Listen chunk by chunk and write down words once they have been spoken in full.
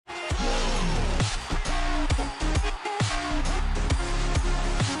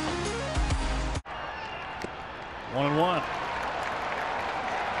1-1.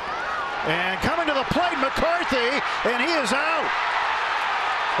 And coming to the plate, McCarthy, and he is out.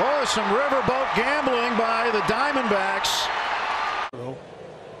 Oh, some riverboat gambling by the Diamondbacks.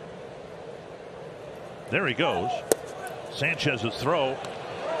 There he goes. Sanchez's throw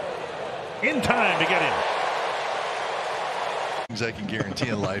in time to get him. Things I can guarantee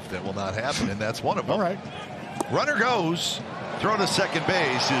in life that will not happen, and that's one of them. All right. Runner goes. Throw to second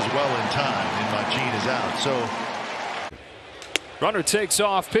base is well in time, and Machine is out. So runner takes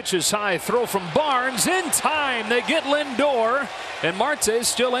off, pitches high, throw from Barnes in time. They get Lindor, and Marte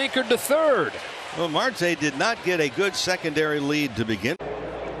still anchored to third. Well, Marte did not get a good secondary lead to begin.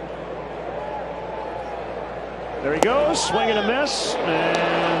 There he goes, swing and a miss,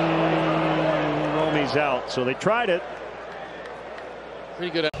 and Romey's out. So they tried it.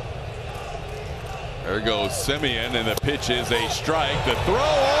 Pretty good. There goes Simeon, and the pitch is a strike. The throw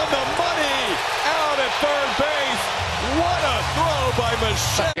on the money, out at third base. What a throw by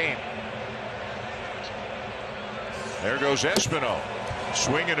Machine. There goes Espino.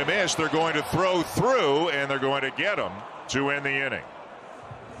 Swing and a miss. They're going to throw through, and they're going to get him to end the inning.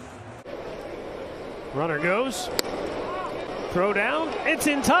 Runner goes. Throw down. It's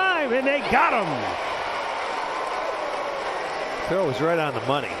in time, and they got him. Throw was right on the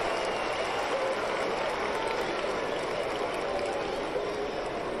money.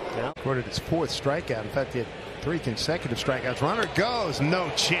 Recorded his 4th strikeout. In fact, he had 3 consecutive strikeouts. Runner goes. No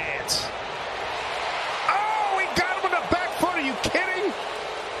chance. Oh, he got him on the back foot. Are you kidding?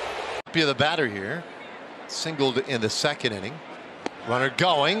 Be the batter here. Singled in the 2nd inning. Runner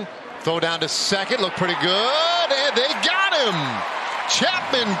going. Throw down to second. Look pretty good. And they got him.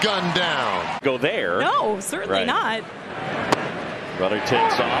 Chapman gunned down. Go there. No, certainly not. Runner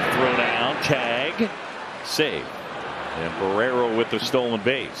takes off. Throw down. Tag. Save. And Barrero with the stolen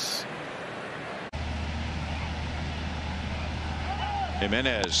base.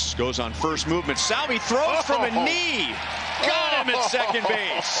 Jimenez goes on first movement. Salvi throws from a knee. Got him at second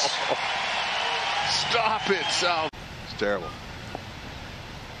base. stop it, Sal. It's terrible.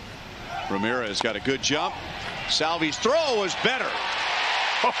 Ramirez got a good jump. Salvi's throw was better.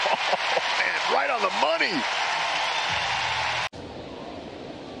 Man, right on the money.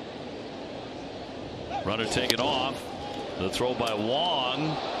 Runner taken off. The throw by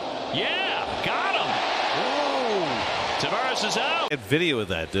Wong. Yeah, got him. Whoa. Tavares is out. Video of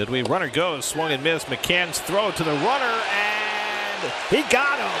that, did we? Runner goes, swung and missed. McCann's throw to the runner, and he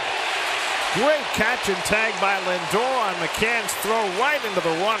got him. Great catch and tag by Lindor on McCann's throw right into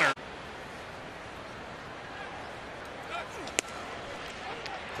the runner.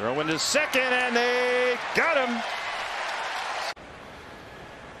 Throw into second, and they got him.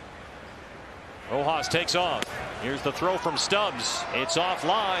 Rojas takes off. Here's the throw from Stubbs. It's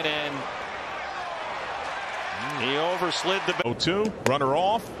offline, and he overslid the 0-2. Runner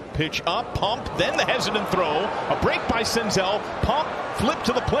off. Pitch up. Pump. Then the hesitant throw. A break by Senzel. Pump. Flip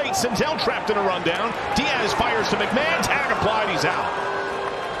to the plate. Senzel trapped in a rundown. Diaz fires to McMahon. Tag applied. He's out.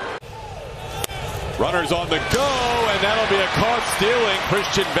 Runners on the go, and that'll be a caught stealing.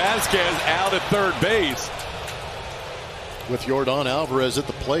 Christian Vasquez out at third base. With Yordan Alvarez at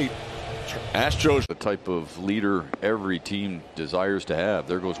the plate. Astros, the type of leader every team desires to have.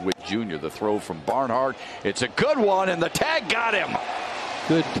 There goes Witt Jr. The throw from Barnhart. It's a good one, and the tag got him.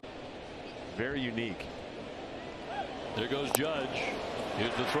 Good. very unique. There goes Judge.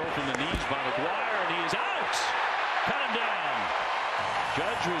 Here's the throw from the knees by McGuire, and he is out. Cut him down.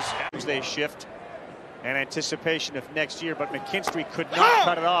 Judge was. They shift in anticipation of next year, but McKinstry could not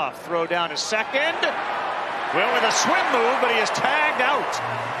cut it off. Throw down to second. Well, with a swim move, but he is tagged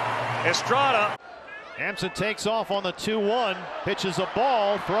out. Estrada. Hampson takes off on the 2-1, pitches a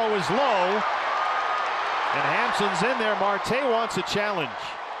ball, throw is low, and Hampson's in there. Marte wants a challenge.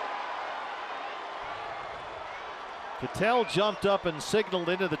 Cattell jumped up and signaled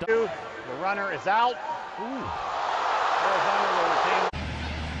into the. The runner is out.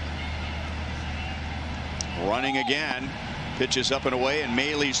 Running again, pitches up and away, and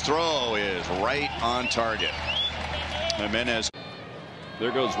Mailey's throw is right on target. Jimenez.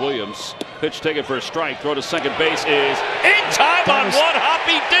 There goes Williams. Pitch taken for a strike. Throw to second base is in time on one hop.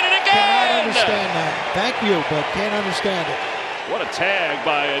 He did it again. Cannot understand that. Thank you, but can't understand it. What a tag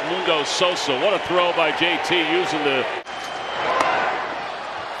by Edmundo Sosa. What a throw by JT using the.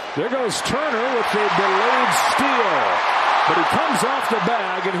 There goes Turner with a delayed steal. But he comes off the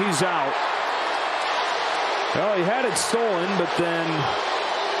bag and he's out. Well, he had it stolen, but then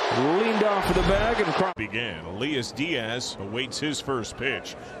leaned off of the bag and began. Elias Diaz awaits his first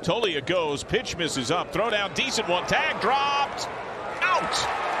pitch. Tolia goes, pitch misses up, throw down, decent one, tag dropped, out.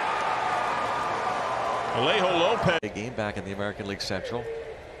 Alejo Lopez. A game back in the American League Central.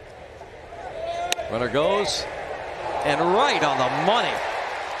 Runner goes and right on the money.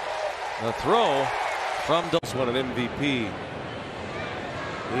 The throw from This one an MVP.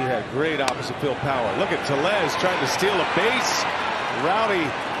 He had great opposite field power. Look at Tellez trying to steal a base. Rowdy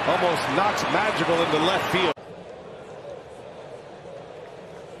almost knocks Magical into left field.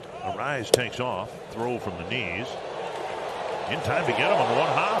 Arise takes off. Throw from the knees. In time to get him on one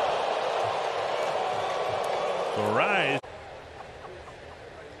hop. So Arise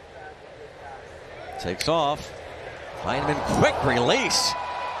takes off. Heineman quick release.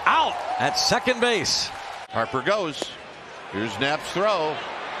 Out at second base. Harper goes. Here's Knapp's throw.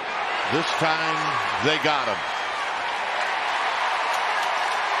 This time they got him.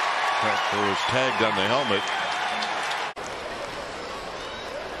 Harper was tagged on the helmet.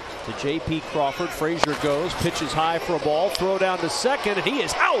 To J.P. Crawford. Frazier goes, pitches high for a ball, throw down to second, and he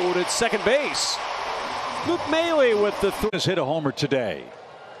is out at second base. Luke Maile with the has hit a homer today.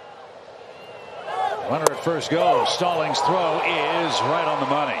 Runner at first goes. Stallings' throw is right on the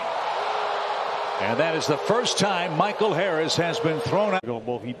money. And that is the first time Michael Harris has been thrown out.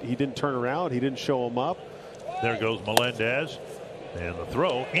 Well, he didn't turn around. He didn't show him up. There goes Melendez. And the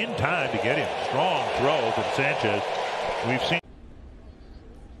throw in time to get him. Strong throw from Sanchez. We've seen.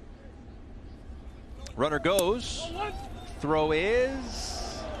 Runner goes. Throw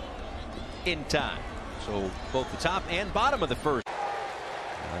is in time. So both the top and bottom of the first.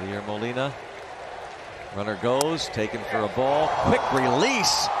 Javier Molina. Runner goes, taken for a ball. Quick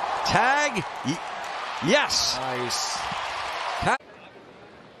release. Tag. Yes. Nice.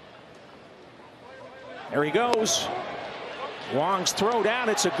 There he goes. Wong's throw down.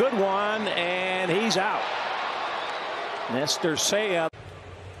 It's a good one, and he's out. Nestor Seiya.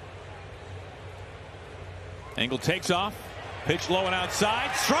 Engel takes off. Pitch low and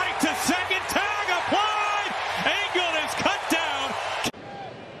outside. Strike to second. Tag applied. Engel is cut down.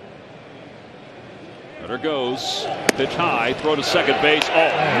 Runner goes. Pitch high. Throw to second base. Oh,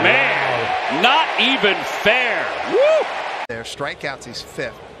 man. Not even fair. Woo! Their strikeouts, he's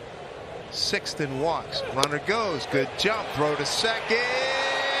fifth. Sixth in walks. Runner goes. Good jump. Throw to second.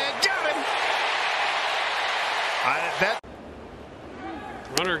 Got him.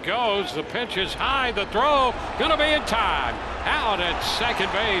 Runner goes. The pitch is high. The throw going to be in time. Out at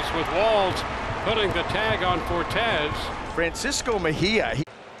second base with Walls putting the tag on Fortes. Francisco Mejia.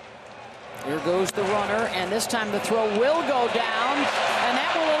 Here goes the runner, and this time the throw will go down, and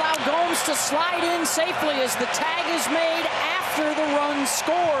that will allow Gomes to slide in safely as the tag is made after the run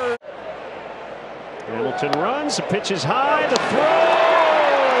scored. Hamilton runs, the pitch is high, the throw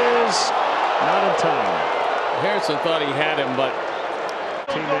is not in time. Harrison thought he had him, but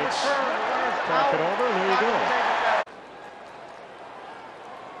teammates talk it over, and there you go.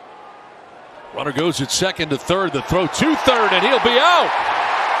 Runner goes at second to third. The throw to third, and he'll be out.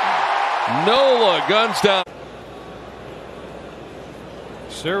 Nola guns down.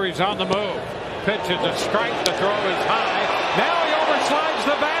 Series on the move. Pitch is a strike. The throw is high. Now he overslides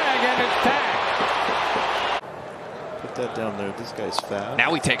the bag, and it's tagged. Put that down there. This guy's fast.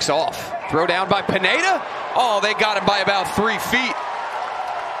 Now he takes off. Throw down by Pineda. Oh, they got him by about 3 feet.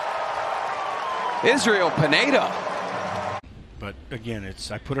 Israel Pineda. But again,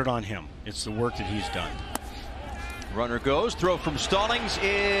 I put it on him. It's the work that he's done. Runner goes. Throw from Stallings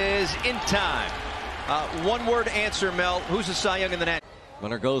is in time. One-word answer, Mel. Who's the Cy Young in the net?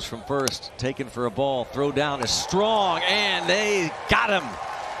 Runner goes from first. Taken for a ball. Throw down is strong, and they got him.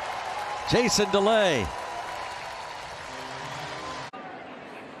 Jason DeLay.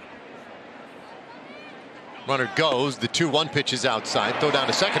 Runner goes. The 2-1 pitch is outside. Throw down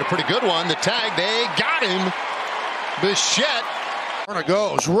to second. A pretty good one. The tag. They got him. Bichette. Runner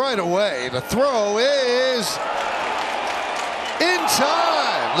goes right away. The throw is in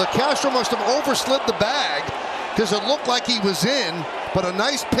time. LeCastro must have overslid the bag because it looked like he was in, but a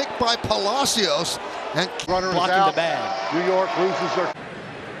nice pick by Palacios. And runner blocking out. The bag. New York loses their.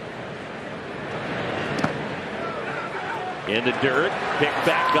 In the dirt, pick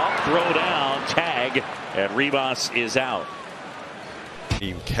back up, throw down, tag, and Rivas is out.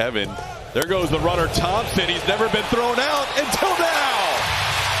 Team Kevin. There goes the runner Thompson. He's never been thrown out until now.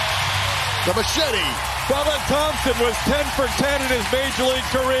 The machete. Bubba Thompson was 10 for 10 in his major league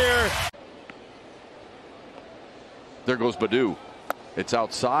career. There goes Baddoo. It's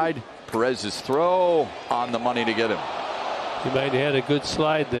outside. Perez's throw on the money to get him. He might have had a good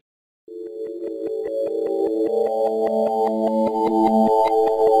slide there.